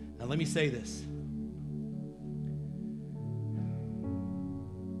 Now let me say this.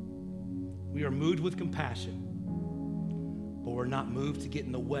 We are moved with compassion, but we're not moved to get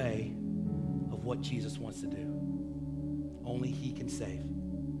in the way of what Jesus wants to do. Only He can save.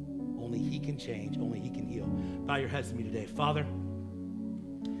 Only He can change. Only He can heal. Bow your heads to me today. Father,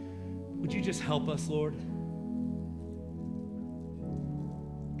 would you just help us, Lord?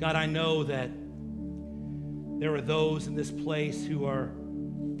 God, I know that there are those in this place who are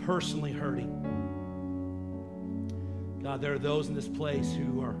personally hurting. God, there are those in this place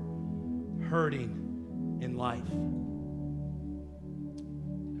who are hurting in life.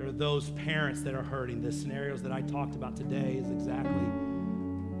 There are those parents that are hurting. The scenarios that I talked about today is exactly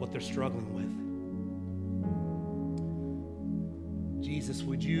what they're struggling with. Jesus,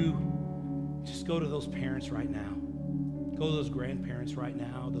 would you just go to those parents right now? Go to those grandparents right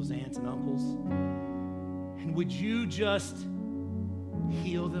now, those aunts and uncles. And would you just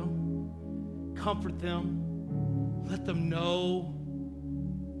heal them, comfort them, let them know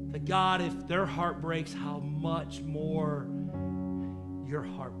That God, if their heart breaks, how much more your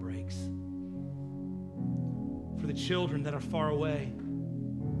heart breaks. For the children that are far away,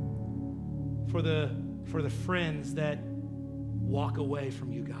 for the friends that walk away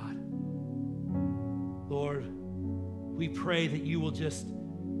from you, God. Lord, we pray that you will just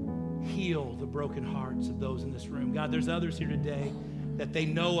heal the broken hearts of those in this room. God, there's others here today that they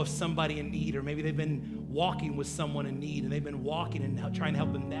know of somebody in need, or maybe they've been walking with someone in need, and they've been walking and trying to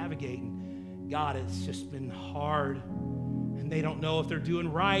help them navigate. And God, it's just been hard, and they don't know if they're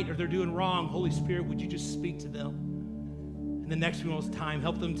doing right or they're doing wrong. Holy Spirit, would you just speak to them? And the next few time,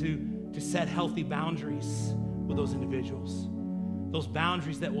 help them to set healthy boundaries with those individuals. Those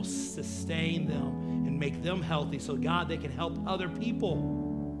boundaries that will sustain them and make them healthy, so God, they can help other people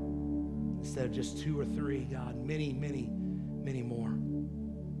instead of just 2 or 3, God, many, many, many more.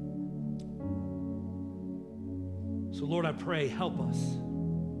 So Lord, I pray, help us.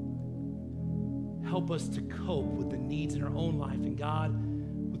 Help us to cope with the needs in our own life, and God,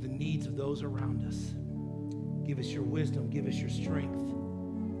 with the needs of those around us. Give us your wisdom, give us your strength.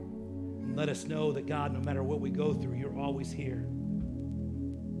 And let us know that, God, no matter what we go through, you're always here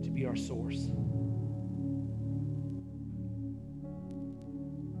to be our source.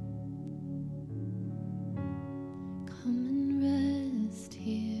 Come and rest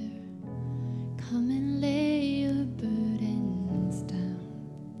here. Come and lay your burdens down.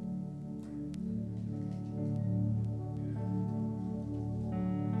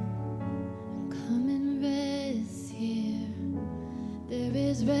 Come and rest here. There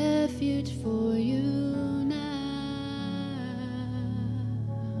is refuge for you now.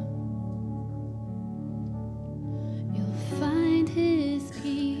 You'll find his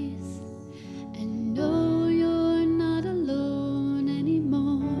peace and know you're not alone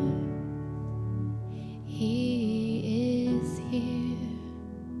anymore. He is here.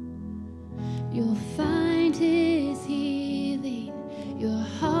 You'll find his healing. Your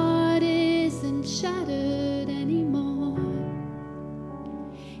heart isn't shattered anymore.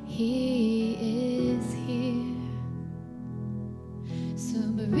 He is here. So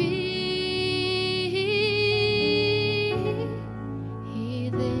breathe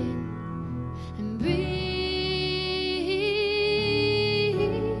in and breathe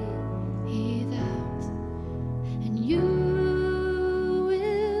out, and you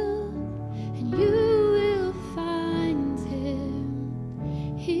will find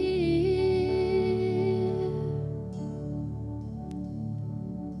him here.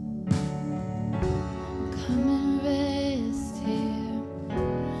 Come and rest here.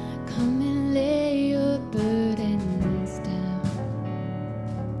 Come and lay your burdens down.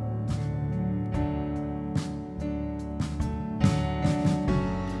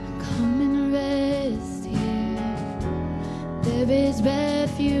 Come and rest here. There is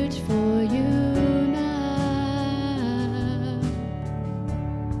refuge for you now.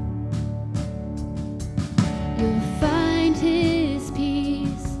 You'll find his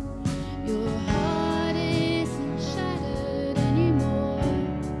peace. Your heart isn't shattered anymore.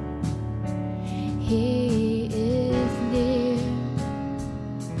 He is near.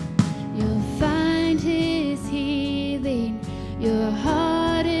 You'll find his healing. Your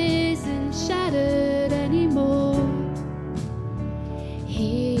heart isn't shattered anymore.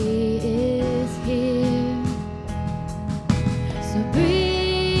 He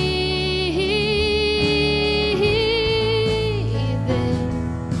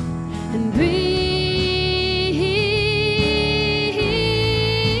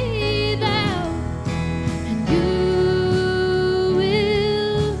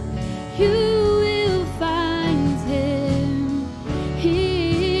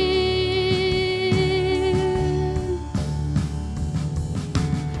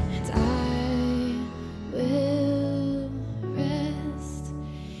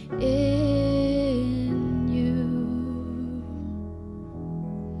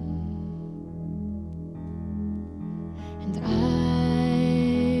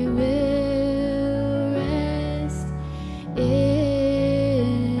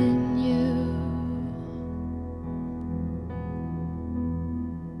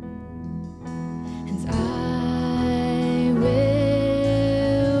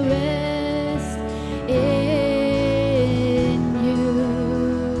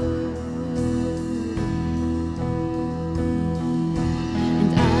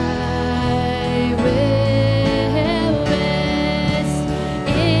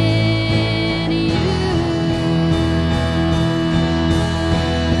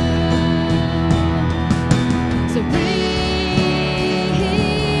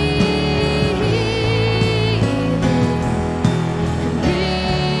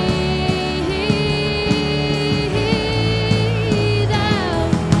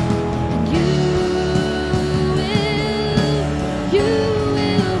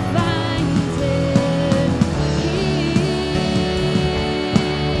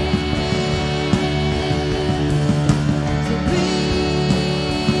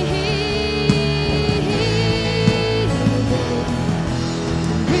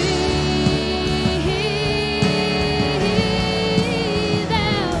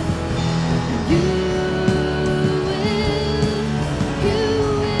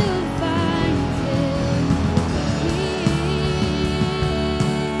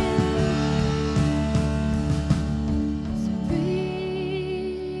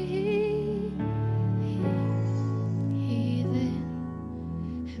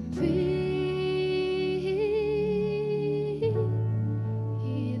and breathe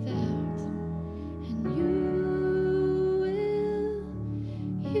out, and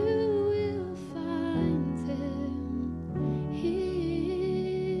you will find him here.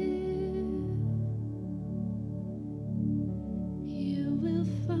 You will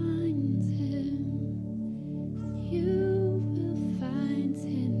find him. You will find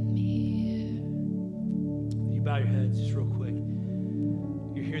him here. You bow your heads just real quick.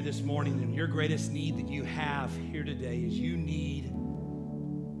 You're here this morning, and your greatest need that you have here today is you need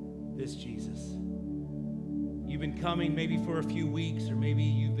this Jesus. You've been coming maybe for a few weeks, or maybe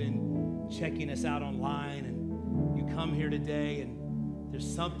you've been checking us out online, and you come here today and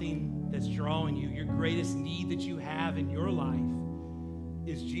there's something that's drawing you. Your greatest need that you have in your life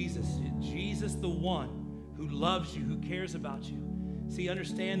is Jesus. Jesus, the one who loves you, who cares about you. See,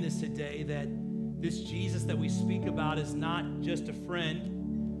 understand this today, that this Jesus that we speak about is not just a friend.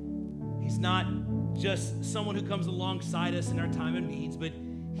 He's not just someone who comes alongside us in our time of needs, but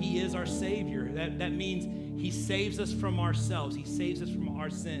he is our Savior. That means he saves us from ourselves. He saves us from our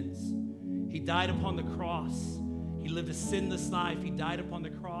sins. He died upon the cross. He lived a sinless life. He died upon the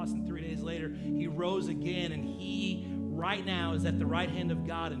cross, and 3 days later, he rose again, and he right now is at the right hand of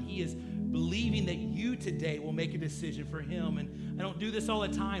God, and he is believing that you today will make a decision for him. And I don't do this all the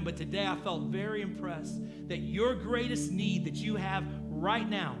time, but today I felt very impressed that your greatest need that you have right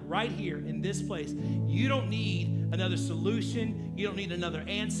now, right here in this place, you don't need another solution. You don't need another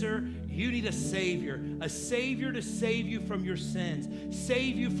answer. You need a Savior to save you from your sins,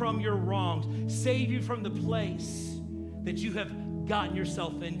 save you from your wrongs, save you from the place that you have gotten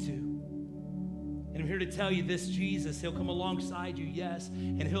yourself into. And I'm here to tell you this Jesus, he'll come alongside you, yes,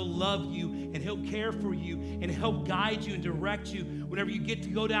 and he'll love you, and he'll care for you, and he'll guide you and direct you whenever you get to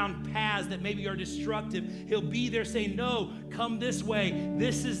go down paths that maybe are destructive. He'll be there saying, no, come this way.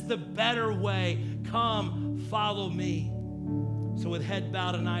 This is the better way. Come, follow me. So with head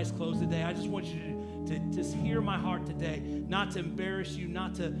bowed and eyes closed today, I just want you to just hear my heart today, not to embarrass you,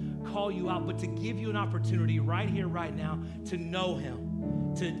 not to call you out, but to give you an opportunity right here, right now, to know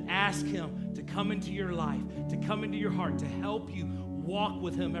him, to ask him to come into your life, to come into your heart, to help you walk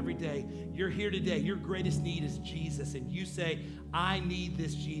with him every day. You're here today. Your greatest need is Jesus. And you say, I need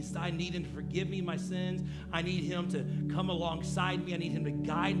this Jesus. I need him to forgive me my sins. I need him to come alongside me. I need him to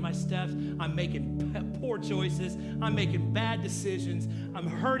guide my steps. I'm making poor choices. I'm making bad decisions. I'm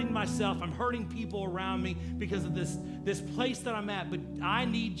hurting myself. I'm hurting people around me because of this place that I'm at. But I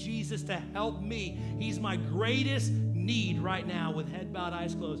need Jesus to help me. He's my greatest need right now. With head bowed,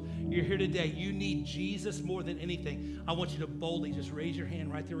 eyes closed, you're here today. You need Jesus more than anything. I want you to boldly just raise your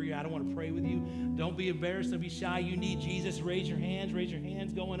hand right there where you're at. I want to pray with you. Don't be embarrassed. Don't be shy. You need Jesus. Raise your hands. Raise your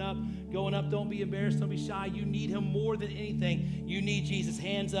hands. Going up. Going up. Don't be embarrassed. Don't be shy. You need him more than anything. You need Jesus.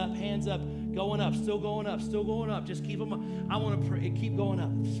 Hands up. Hands up. Going up. Still going up. Still going up. Just keep them up. I want to pray. Keep going up.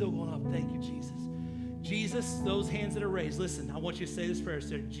 Still going up. Thank you, Jesus. Jesus, those hands that are raised, listen, I want you to say this prayer.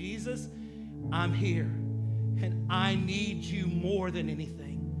 Say, Jesus, I'm here. And I need you more than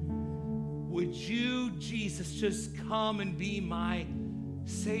anything. Would you, Jesus, just come and be my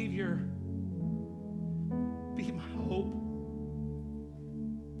Savior? Be my hope.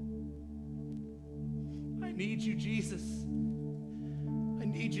 I need you, Jesus. I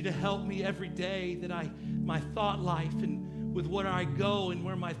need you to help me every day that my thought life and with where I go and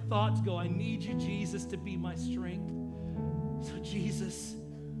where my thoughts go. I need you, Jesus, to be my strength. So, Jesus,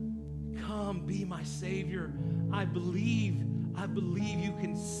 come be my Savior. I believe you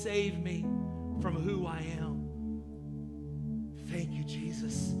can save me from who I am. Thank you,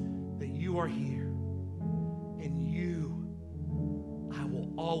 Jesus, that you are here. And I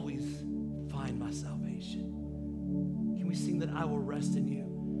will always find my salvation. Can we sing that I will rest in you?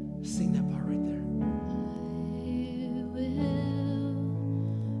 Sing that part right there. I will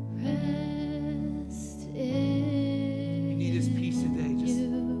rest in You need his peace today. Just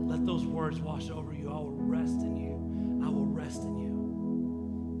let those words wash over you. I will rest in you. I will rest in you.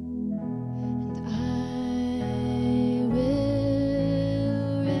 and I will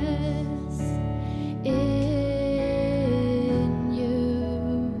rest in you.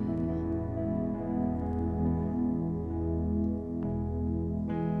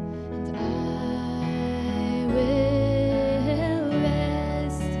 And I will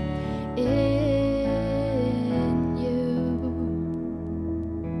rest in you.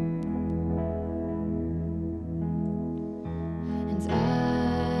 And I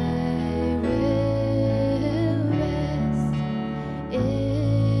will rest in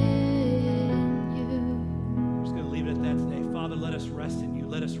you. We're just going to leave it at that today. Father, let us rest in you.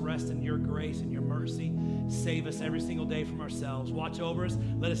 Let us rest in your grace and your mercy. save us every single day from ourselves. Watch over us.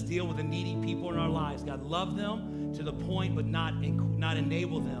 Let us deal with the needy people in our lives. God, love them to the point, but not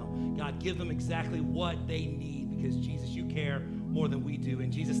enable them. God, give them exactly what they need because, Jesus, you care more than we do.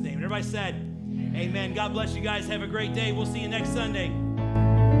 In Jesus' name. And everybody said, amen. God bless you guys. Have a great day. We'll see you next Sunday.